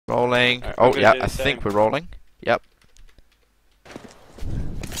rolling. Oh yeah, I think we're rolling. Yep.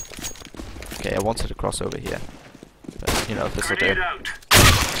 Okay, I wanted to cross over here. But, you know, this will do.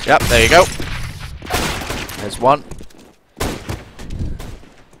 Yep, there you go. There's one.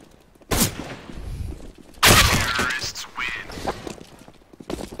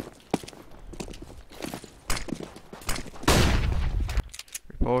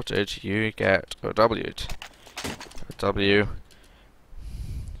 Reported, you get OW'd. OW.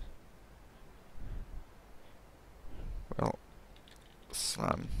 Well,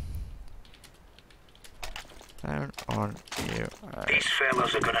 slam. Down on you. These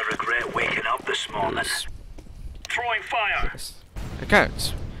fellas are gonna regret waking up this morning. Throwing fire! Yes.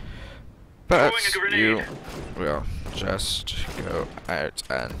 Accounts. But you will just go out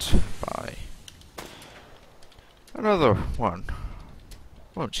and buy another one,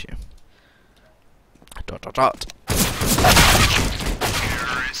 won't you? Dot dot dot.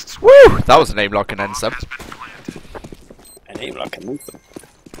 Woo! That was an aim lock and then some. An aim lock and then some.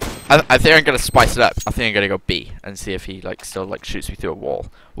 I think I'm gonna spice it up. I think I'm gonna go B and see if he like still like shoots me through a wall.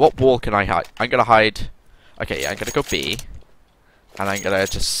 What wall can I hide? I'm gonna hide. Okay, yeah, I'm gonna go B, and I'm gonna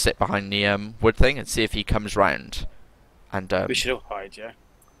just sit behind the wood thing and see if he comes round. And we should all hide, yeah.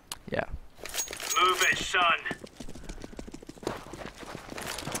 Yeah. Move it, son.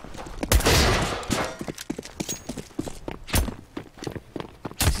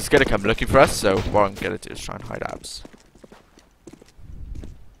 He's gonna come looking for us. So what I'm gonna do is try and hide abs.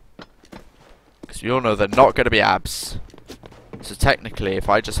 Because you all know they're not going to be abs. So technically, if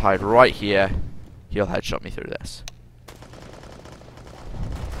I just hide right here, he'll headshot me through this.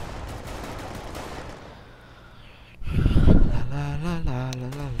 La, la, la, la,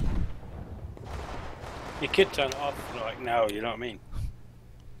 la. You could turn it off like now, you know what I mean?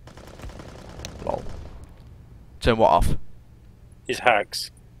 Lol. Turn what off? His hacks.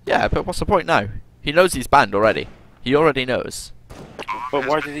 Yeah, but what's the point now? He knows he's banned already. He already knows. But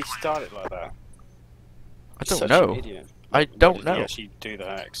why did he start it like that? I don't Such know. an idiot. I don't know. He actually do the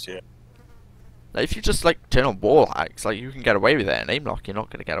hacks, yeah. Like, if you just like turn on wall hacks, like you can get away with it. An aim lock, you're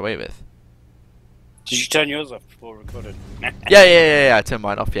not gonna get away with. Did you turn yours off before recording? Yeah. I turned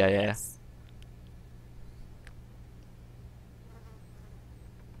mine off. Yeah.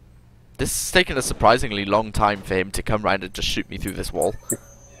 This is taking a surprisingly long time for him to come round and just shoot me through this wall.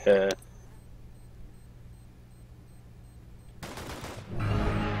 Yeah.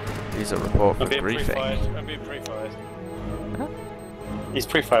 He's a report for I'm being briefing. pre-fired. I'm being pre-fired. Huh? He's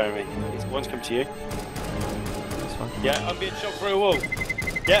pre-firing me. One's come to you. That's fine. Yeah, I'm being shot through a wall.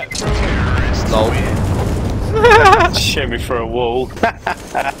 Yeah, through a wall. Lol. Shoot me through a wall.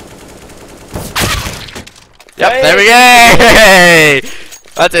 Yep, there we go!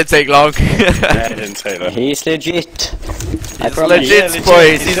 That didn't take long. Yeah, it didn't take that. He's legit. He's legit,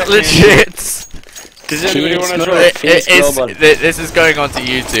 boys. He's legit. Does anybody want to try? This is going on to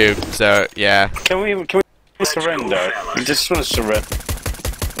YouTube, so yeah. Can we surrender? I just want to surrender.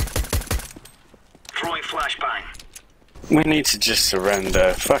 Throwing flashbang. We need to just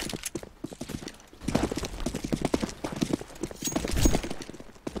surrender. Fuck.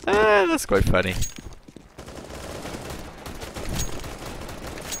 That's quite funny.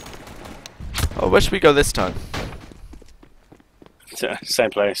 Oh, where should we go this time? Same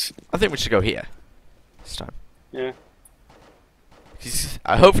place. I think we should go here this time. Yeah.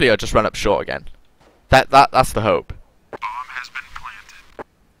 Hopefully I'll just run up short again. That's the hope. Bomb has been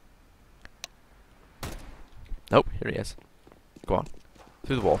planted. Nope, here he is. Go on.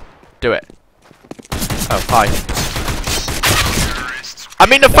 Through the wall. Do it. Oh, hi. I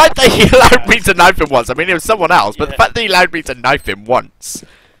mean, the fact that he allowed me to knife him once, I mean, it was someone else, but the fact that he allowed me to knife him once.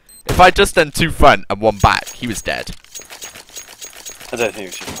 If I just done 2 front and 1 back, he was dead. I don't think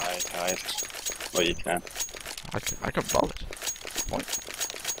we should hide. Well, you can. I can roll it. Point.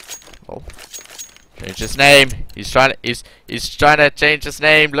 Roll. Change his name. He's trying to change his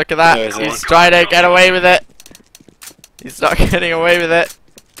name. Look at that. No, he's trying to get away with it. He's not getting away with it.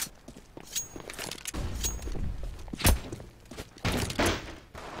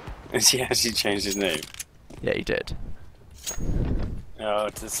 Has he actually changed his name? Yeah, he did. No,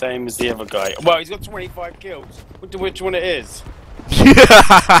 it's the same as the other guy. Well, he's got 25 kills. Which one it is? You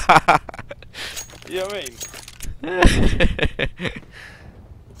know what I mean?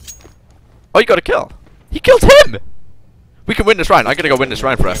 Oh, you got a kill. He killed him. We can win this round. I'm gonna go win this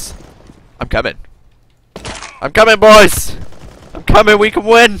round for us. I'm coming. I'm coming, boys. I'm coming. We can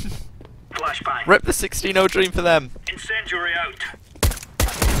win. Flashbang. Rip the 16-0 dream for them. Incendiary out.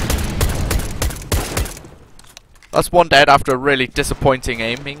 That's 1 dead after a really disappointing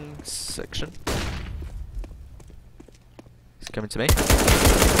aiming section. He's coming to me.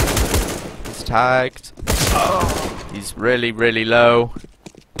 tagged. He's really, really low.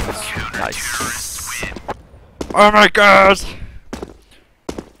 Nice. Oh my god!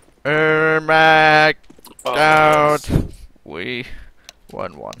 Oh my god! We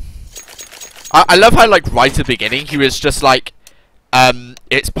won one. I love how, like, right at the beginning, he was just like,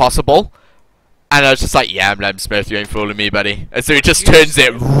 it's possible. And I was just like, yeah, I'm Smith, you ain't fooling me, buddy. And so he just turns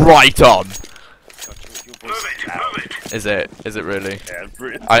it right on. Is it really? Yeah,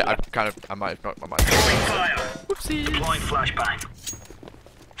 brilliant. I might have knocked my mic. Whoopsie. Deploying flashbang.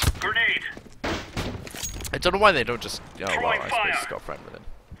 Grenade. I don't know why they don't just, oh well, I suppose he's got a friend with him.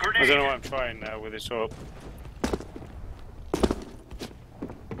 I don't know what I'm trying now with this up.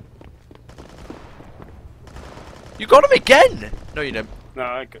 You got him again! No, you didn't. No,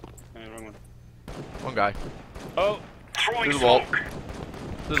 I got wrong one. One guy. Oh, Throwing Through the wall. smoke.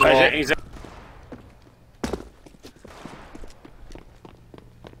 Through the wall. he's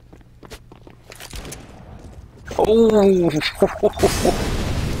oh.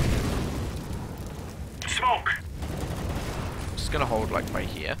 Smoke. Just gonna hold like right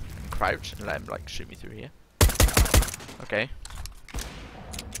here, crouch, and let him like shoot me through here. Okay.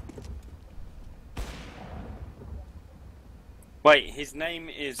 Wait, his name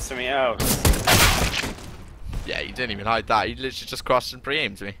is something else. Yeah, you didn't even hide that. You literally just crossed and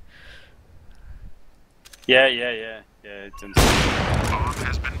pre-aimed me. Yeah. It didn't. Bomb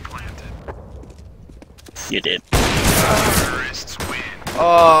has been planted. You did. Terrorists win.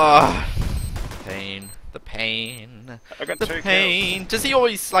 Oh, pain. The pain. I got The 2 pain. kills. Does he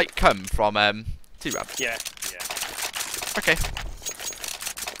always like come from T-Rab? Yeah. Okay.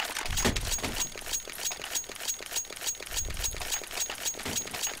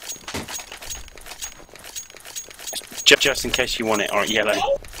 Just in case you want it, or yellow.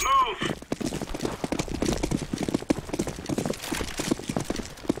 Move.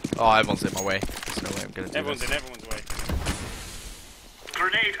 Oh, everyone's in my way. There's no way I'm gonna do Everyone's this. in everyone's way.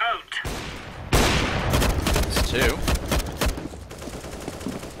 Grenade out. There's 2.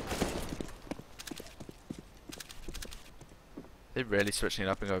 They're really switching it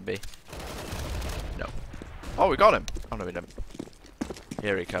up and going B. No. Oh, we got him. Oh no, we didn't.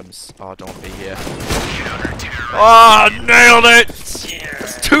 Here he comes. Oh, I don't want to be here. Oh, nailed it! Yeah.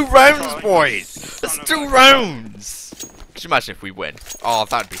 That's 2 rounds, boys! That's 2 rounds! Could you imagine if we win? Oh,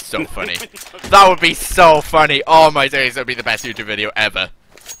 that'd be so funny. That would be so funny. Oh my days, that'd be the best YouTube video ever.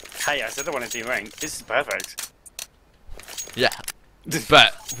 Hey, I said I wanted to rank. This is perfect. Yeah.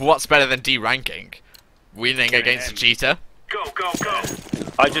 But what's better than D-ranking? Winning against a cheater? Go, go, go.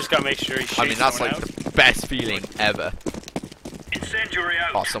 I just gotta make sure he shoots I mean, that's like someone else. the best feeling ever. Incendiary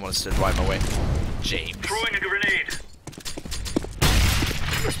out. Oh, someone stood right in my way. James. Throwing a grenade.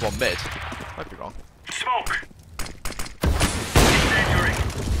 There's one mid. Might be wrong. Smoke. Incendiary.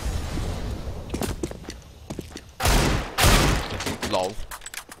 Lol.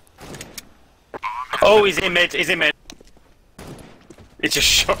 Oh, he's in mid. He's in mid. He just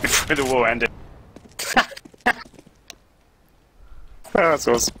shot me through the wall and. Oh, that's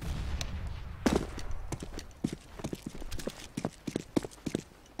awesome.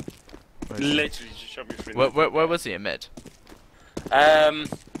 Literally just shot me through the wall. Where was he in mid?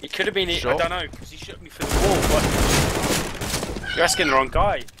 It could have been. Sure. I don't know because he shot me through the wall. But you're asking the wrong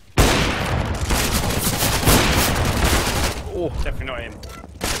guy. Oh, Definitely not him.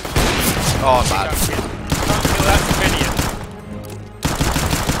 oh man. Can't kill that civilian.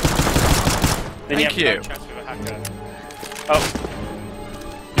 Then Thank you have you. no chance with a hacker. Oh.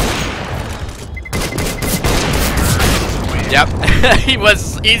 Yep.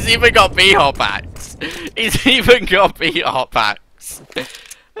 He's even got B-hop axe. He's even got B-hop axe.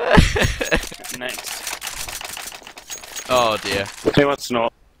 Next. Oh dear. Hey, what's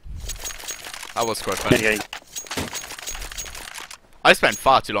not? That was quite funny. Okay. I spent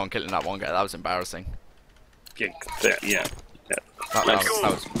far too long killing that one guy. That was embarrassing. Yeah. That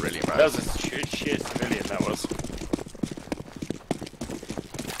was really That embarrassing. was a sheer civilian, that was.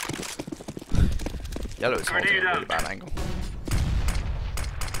 Yellow is holding a really bad angle.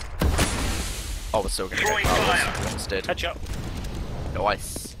 Oh, we're still gonna get flowers instead. Catch up.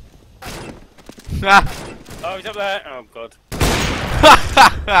 Nice. Oh, he's up there. Oh, God.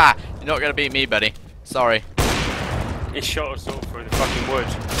 You're not gonna beat me, buddy. Sorry. He shot us all through the fucking wood.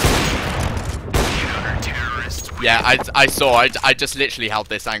 Yeah, I saw. I just literally held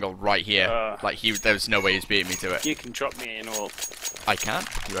this angle right here. Like there was no way he was beating me to it. You can drop me in all. I can.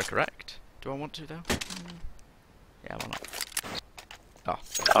 You are correct. Do I want to though? Yeah, why not? Oh,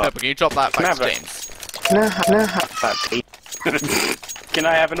 no, but can you drop that back to James? Can I have that, please? Can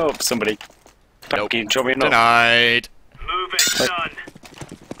I have an up, somebody? Nope. Can you drop me an up? Denied. Move it, son.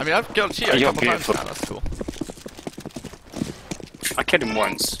 I mean, I've killed Chia a You're couple times beautiful. now, that's cool. I killed him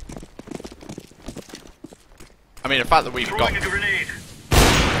once. I mean, the fact that we've got... Throwing a grenade.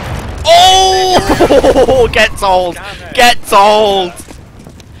 Oh! Get told! Damn it. Get told!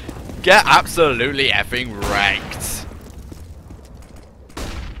 Get absolutely effing wrecked.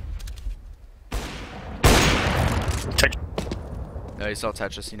 Check. No, he's not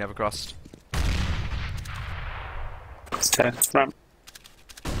Tetris, he never crossed. Ramp.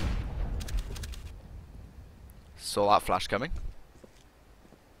 Saw that flash coming.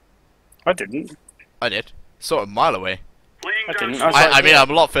 I didn't. I did. Saw it a mile away. Laying I down didn't. smoke. I mean, I'm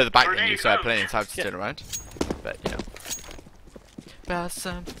a lot further back than you, so I had plenty of time to Yeah. turn around. But, you know. About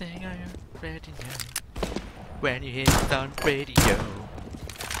something I already know. When you hear it on radio.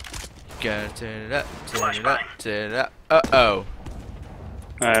 Gotta turn it up, turn it up, turn it up. Uh-oh.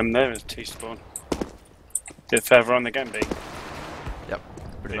 There is 2 spawn. Bit further on the game, B. Yep,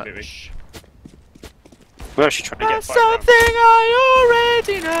 pretty Wait, wait, much. We're actually trying to get That's 5 rounds. something I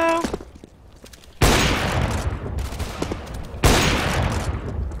already know.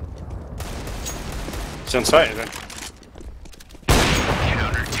 He's on site, is it?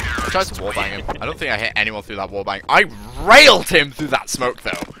 I tried to wallbang him. I don't think I hit anyone through that wallbang. I railed him through that smoke,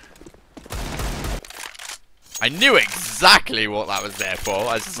 though. I knew exactly what that was there for.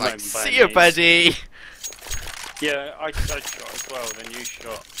 I was just like, Right, see you, nice. buddy. Yeah, I shot as well, then you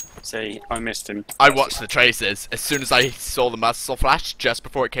shot. See, I missed him. I watched the traces. As soon as I saw the muzzle flash, just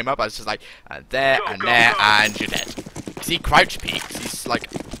before it came up, I was just like, there, Go, and go, there, go. and you're dead. Because he crouch peeks. He's like,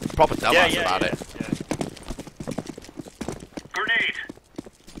 proper dumbass about it. Yeah. Grenade.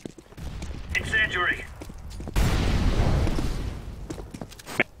 Incendiary.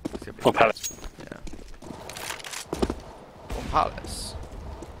 It's gonna be- Or pallet. Yeah. One palace.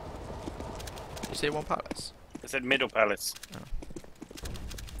 Did you say one palace? I said middle pallets. Oh.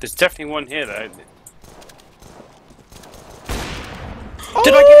 There's definitely one here, though. Oh!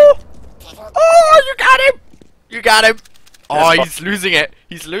 Did I get him? Oh, you got him! You got him! Oh, Yeah, he's losing it.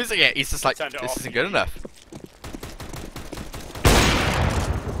 He's losing it. He's just like, Turned it this off. isn't good enough.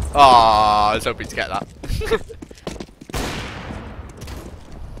 Oh, I was hoping to get that.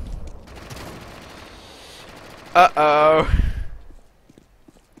 Uh-oh.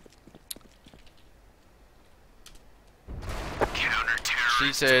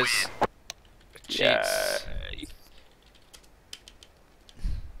 Jesus. Yeah. Cheats.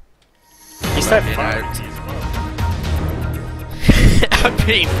 He's there Right, for you know. 5 as well. I've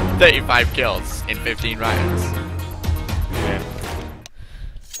been 35 kills in 15 rounds. Yeah.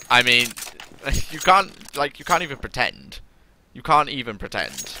 I mean, you can't even pretend. You can't even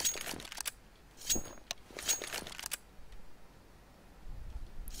pretend.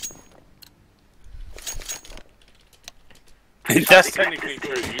 That's technically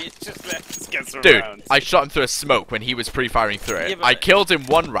true. He's just let us get some Dude, rounds. I shot him through a smoke when he was pre-firing through it. Yeah, but- I killed him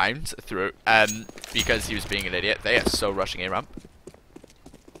one round through because he was being an idiot. They are so rushing A ramp.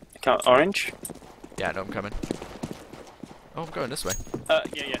 Can't, orange? Yeah, no, I'm coming. Oh, I'm going this way.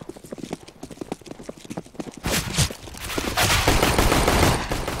 Yeah.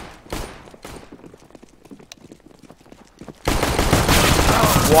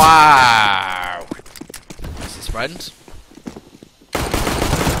 Wow! This is friends.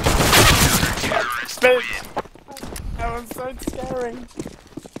 That was so scary.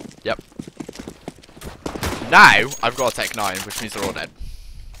 Yep. Now I've got a Tech 9, which means they're all dead.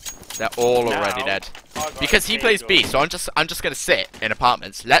 They're all already Now, dead. I got Because a he plays B, big so I'm just gonna sit in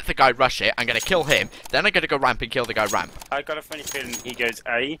apartments, let the guy rush it. I'm gonna kill him. Then I'm gonna go ramp and kill the guy ramp. I got a funny feeling he goes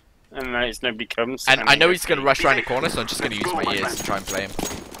A, and then nobody comes. And I he know goes he's gonna B. rush around the corner, so I'm just gonna use my ears to try and play him.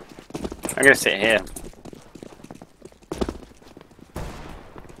 I'm gonna sit here.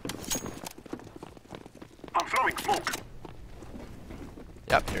 I'm throwing smoke.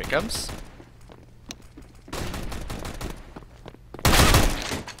 Yep, here he comes.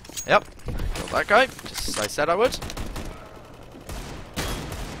 Yep, killed that guy, just as I said I would.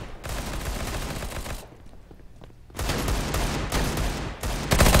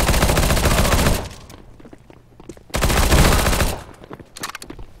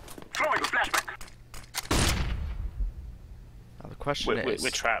 Throwing a flashback. Now the question We're is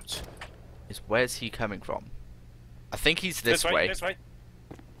trapped. where's he coming from? I think he's this way. This way.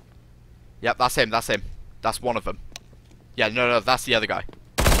 Yep, that's him, that's him. That's one of them. Yeah, no, that's the other guy.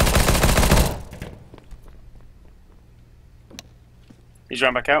 He's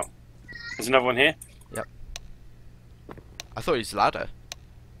run back out. There's another one here. Yep. I thought he was ladder.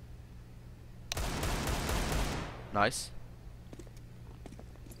 Nice.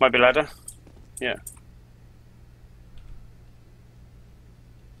 Might be ladder. Yeah.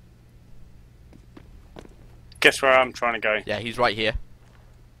 Guess where I'm trying to go. Yeah, he's right here.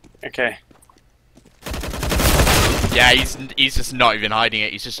 Okay. Yeah, he's just not even hiding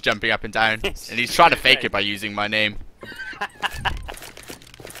it. He's just jumping up and down, and he's trying to fake it by using my name.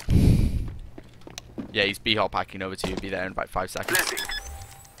 Yeah, he's b-hop hacking over to you. Be there in about 5 seconds.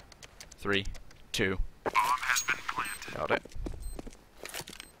 3, 2. Got it.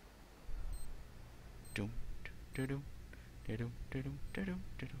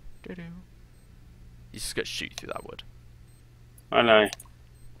 He's just gonna shoot through that wood. I know.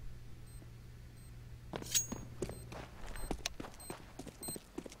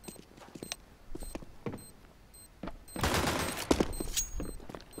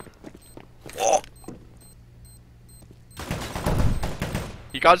 Oh.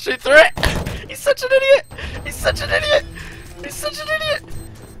 You can't shoot through it! He's such an idiot! He's such an idiot! He's such an idiot!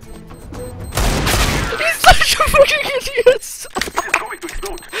 He's such a fucking idiot!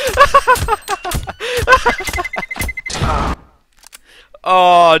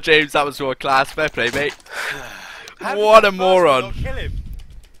 Oh, James, that was your class. Fair play, mate. What a moron! Kill him?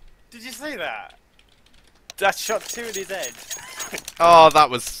 Did you see that? That shot 2 in his head. Oh, that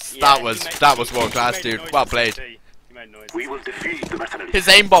was world class, He made dude. noise, Well played. He made noise. We will defeat the mercenaries. His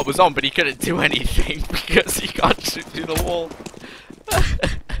aimbot was on, but he couldn't do anything because he can't shoot through the wall.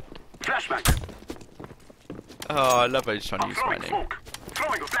 Flashback. Oh, I love how he's trying to use my Throwing name. smoke.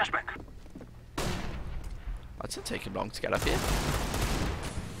 Throwing a flashback. Why does it take him long to get up here?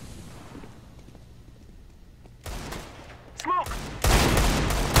 Smoke.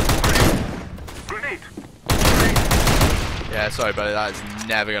 Grenade. Yeah, sorry, buddy. That is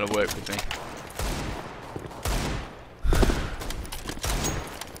never gonna work with me.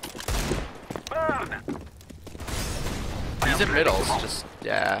 Burn. He's in middles. Just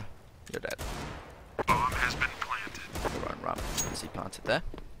yeah, you're dead. Bomb has been planted. Run. Is he planted there?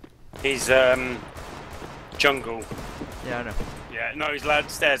 He's jungle. Yeah, I know. Yeah, no, he's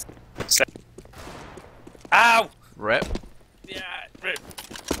loud stairs. Ow! Rip. Yeah, rip.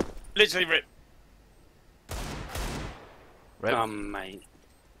 Literally rip. Rip. Oh, mate.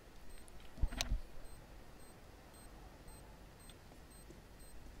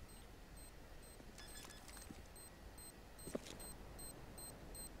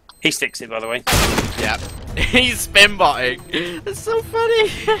 He sticks it, by the way. Yeah. He's spin botting. It's so funny.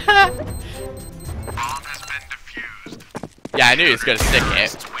 Yeah, I knew he was gonna stick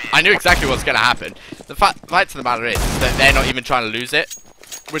it. I knew exactly what's gonna happen. The fact of the matter is that they're not even trying to lose it,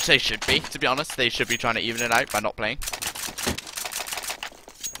 which they should be. To be honest, they should be trying to even it out by not playing.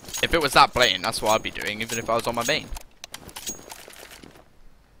 If it was that blatant, that's what I'd be doing, even if I was on my main.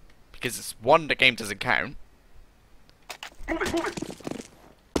 Because it's one, the game doesn't count. Move it.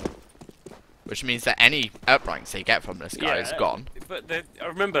 Which means that any upranks they get from this guy is gone. But I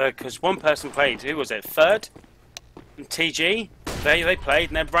remember, because one person played, who was it, Third? And TG? They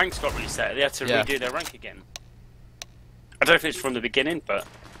played and their ranks got reset. They had to redo their rank again. I don't know if it's from the beginning, but...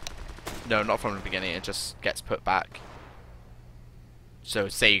 No, not from the beginning, it just gets put back. So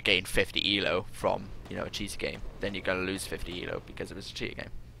say you gain 50 elo from, you know, a cheater game, then you're gonna lose 50 elo because it was a cheater game.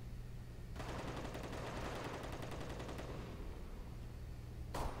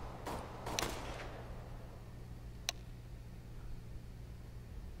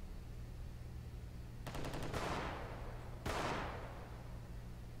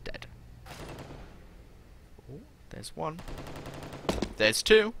 Dead. Oh, there's one. There's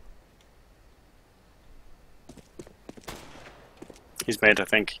two. He's mid, I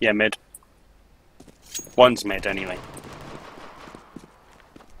think. Yeah, mid. One's mid, anyway.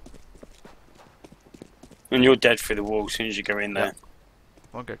 And you're dead through the wall as soon as you go in there.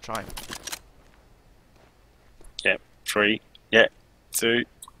 I'll go try. Yeah, 3. Yeah, 2.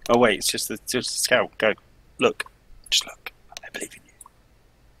 Oh wait, it's just a scout. Go. Look. Just look. I believe in you.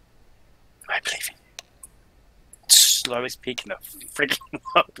 I believe in you. Slowest peak in the freaking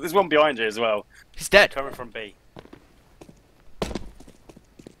world. There's one behind you as well. He's dead. Coming from B.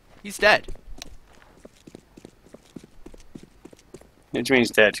 He's dead. What do you mean he's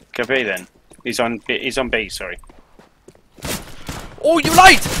dead? Go B then. He's on B, sorry. Oh, you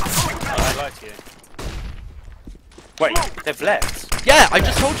lied! Oh, I lied to you. Wait, they've left? Yeah, I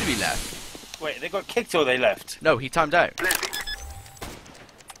just told you he left. Wait, they got kicked or they left? No, he timed out.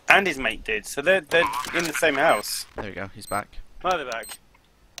 And his mate did, so they're in the same house. There we go, he's back. Oh, they're back.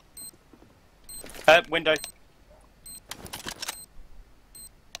 Window.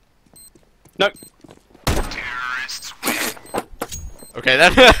 No. Terrorists win. Okay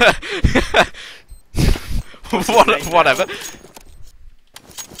then. Whatever.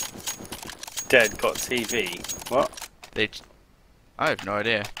 Dead, got TV. What? I have no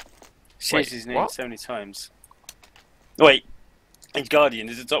idea. She's his name what? so many times. Wait, and Guardian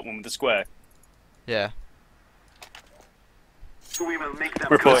is the top one with the square. Yeah. We will make them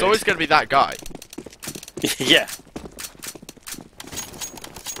Report. It's always going to be that guy. Yeah.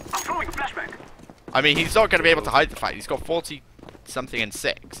 I'm throwing a flashbang. I mean, he's not going to be able to hide the fact he's got 40 something and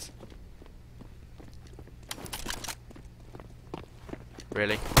 6.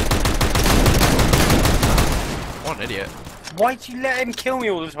 Really? What an idiot. Why'd you let him kill me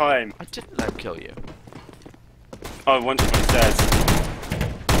all the time? I didn't let him kill you. Oh, once upon stairs.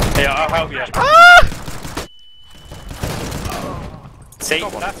 Hey, I'll help you. Ah! See,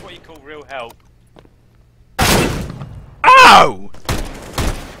 that's what you call real help. Ow!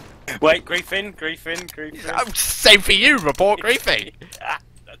 Wait, griefing. Oh, same for you, report griefing.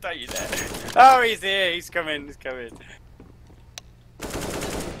 Don't you dare. Oh, he's here, he's coming.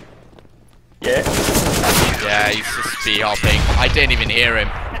 Yeah. Yeah, he's just B-hopping. I didn't even hear him.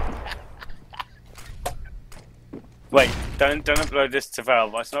 Wait, don't upload this to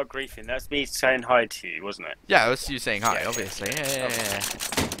Valve. That's not griefing. That's me saying hi to you, wasn't it? Yeah, that's you saying hi, Yeah, obviously. yeah.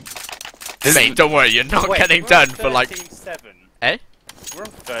 Yeah. Mate, don't worry, you're not getting done for like... 13-7. Eh? We're on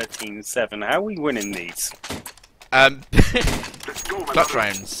 13-7. How are we winning these? Let's go, my Clutch brother.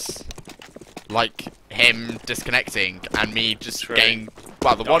 rounds. Like him disconnecting and me just True. getting...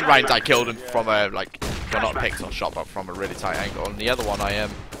 Well, the one round I killed him from a, like... Well, not a pixel shot, but from a really tight angle. And the other one I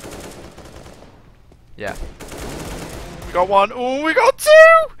Yeah. We got one. Oh, we got 2!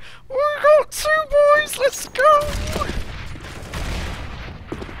 We got 2, boys! Let's go!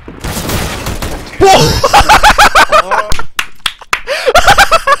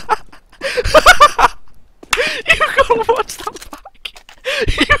 You gotta watch that back!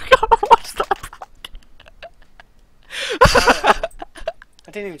 You gotta watch that back!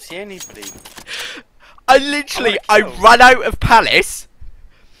 I didn't even see anybody. I ran out of Palace.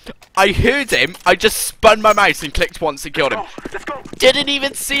 I heard him. I just spun my mouse and clicked once and killed him. Let's go. Didn't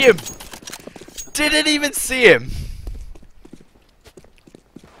even see him. Didn't even see him.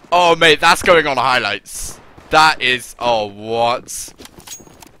 Oh, mate, that's going on highlights. That is... Oh, what?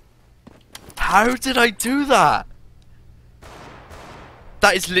 How did I do that?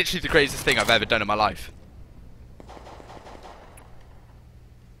 That is literally the craziest thing I've ever done in my life.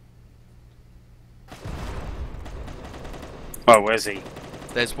 Oh, where's he?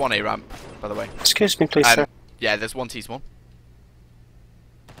 There's one A ramp, by the way. Excuse me, please, sir. Yeah, there's one T-spawn.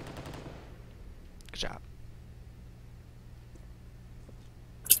 Good job.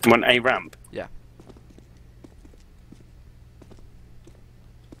 One A ramp. Yeah.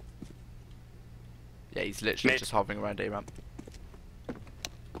 Yeah, he's literally Mid. just hovering around A ramp.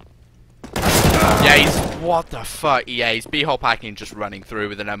 Yeah, he's... What the fuck? Yeah, he's B-hole packing, just running through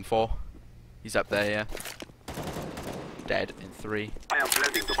with an M4. He's up there, yeah. Dead in 3, I am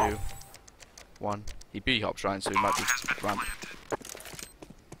planting the 2, bomb. 1. He B-hops right, so he might be ramp.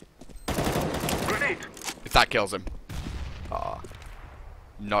 Grenade. If that kills him. Oh.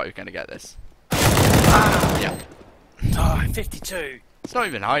 Not gonna get this. Yeah. Oh, 52. It's not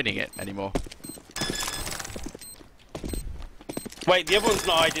even hiding it anymore. Wait, the other one's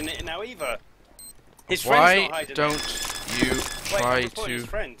not hiding it now either. His Why friend's not hiding don't it. you try Wait, report his to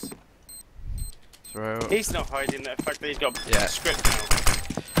friend. throw... He's not hiding the fact that he's got Yeah. script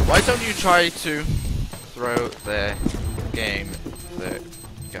now. Why don't you try to throw the game the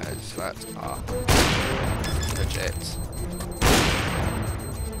guys that are legit?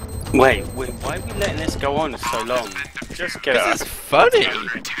 Wait, why are we letting this go on so long? Just get This it. is funny!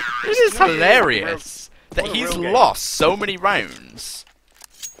 This is not hilarious! That what a he's real game. lost so many rounds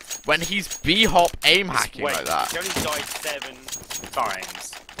when he's B-hop aim hacking Wait, like that. he only died 7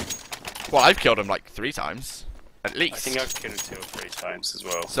 times. Well, I've killed him like 3 times. At least. I think I've killed him 2 or 3 times as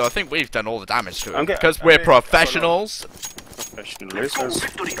well. So I think we've done all the damage to I'm him. getting- Because I'm we're getting- professionals. Professional Let's go. losers.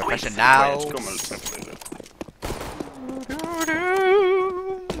 Victory. Professionals. Wait, come on, let's have a look.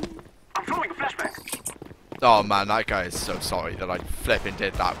 I'm throwing a flashbang. Oh man, that guy is so sorry that I flipping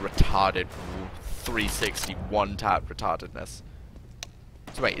did that retarded 360 one-tap retardedness.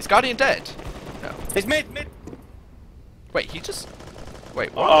 So wait, is Guardian dead? No. He's mid! Wait, he just...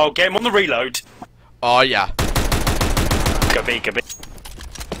 Wait, what? Oh, get him on the reload. Oh yeah. Go B.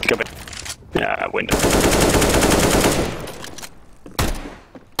 Yeah, window.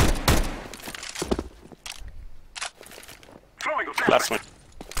 Throwing a flashbang. Last one.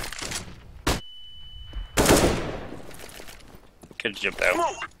 Could have jumped out.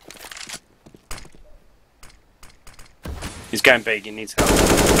 Smoke. He's going big, he needs help.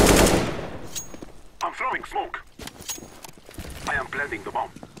 I'm throwing smoke. I am planting the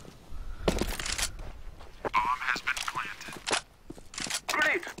bomb. Bomb has been planted.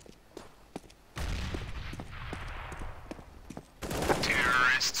 Grenade.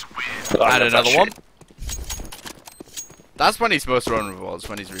 I And love that another one. shit. That's when he's most vulnerable, is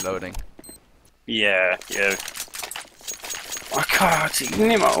when he's reloading. Yeah, yeah. I can't. You can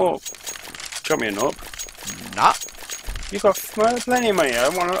hit my up. Drop me an up. Nah. You got plenty of money.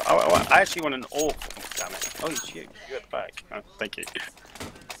 I actually want an orc. Oh, damn it. Oh, shit. You got the back. Oh, thank you.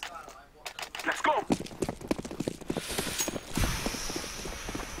 Let's go.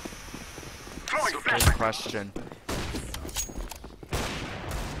 Throwing Good flashbang. question.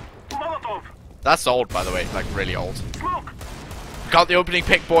 Molotov. That's old, by the way, like really old. Smoke. Got the opening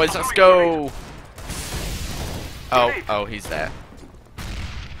pick, boys. Let's go. Oh, he's there.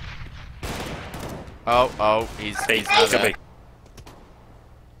 Oh, he's now there.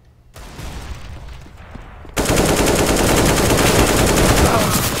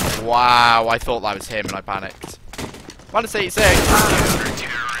 Wow, I thought that was him and I panicked. Minus 86.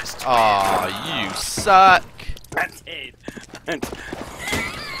 Aw, you suck. That's it.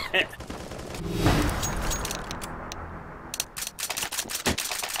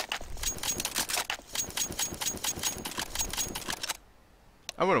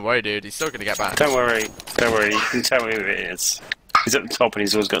 I wouldn't worry, dude. He's still gonna get back. Don't worry. Don't worry. You can tell me who it is. He's at the top and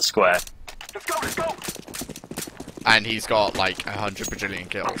he's always got square. Let's go. Let's go. And he's got like 100 bajillion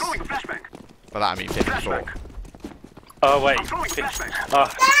kills. I'm throwing a flashbang. By that I mean 54. Flashbang. Oh, wait. I'm throwing a flashbang.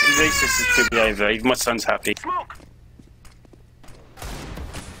 Oh, this is going to be over. Even my son's happy. Smoke.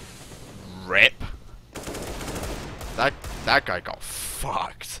 Rip. That guy got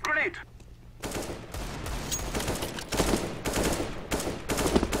fucked. Grenade.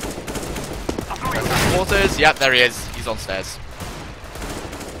 I'm throwing. Quarters. Yep, there he is. He's on stairs.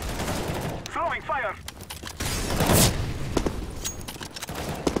 Throwing fire.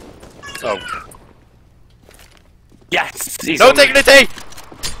 Oh. Yes! He's No on the- dignity!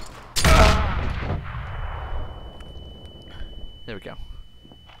 There we go.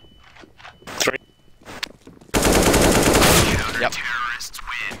 3. Yep.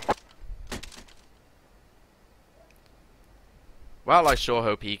 Well, I sure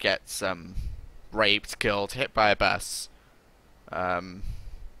hope he gets raped, killed, hit by a bus. One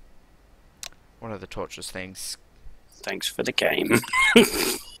of the torturous things. Thanks for the game.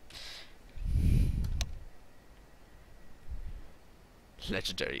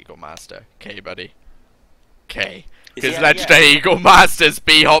 Legendary Eagle Master. K, buddy. K. Is he Because LEM? Legendary Eagle Masters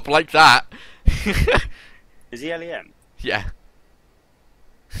B-hop like that. Is he LEM? Yeah.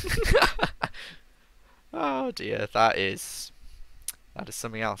 Oh dear, that is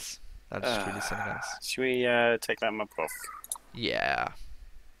something else. That is truly something else. Should we take that map off? Yeah.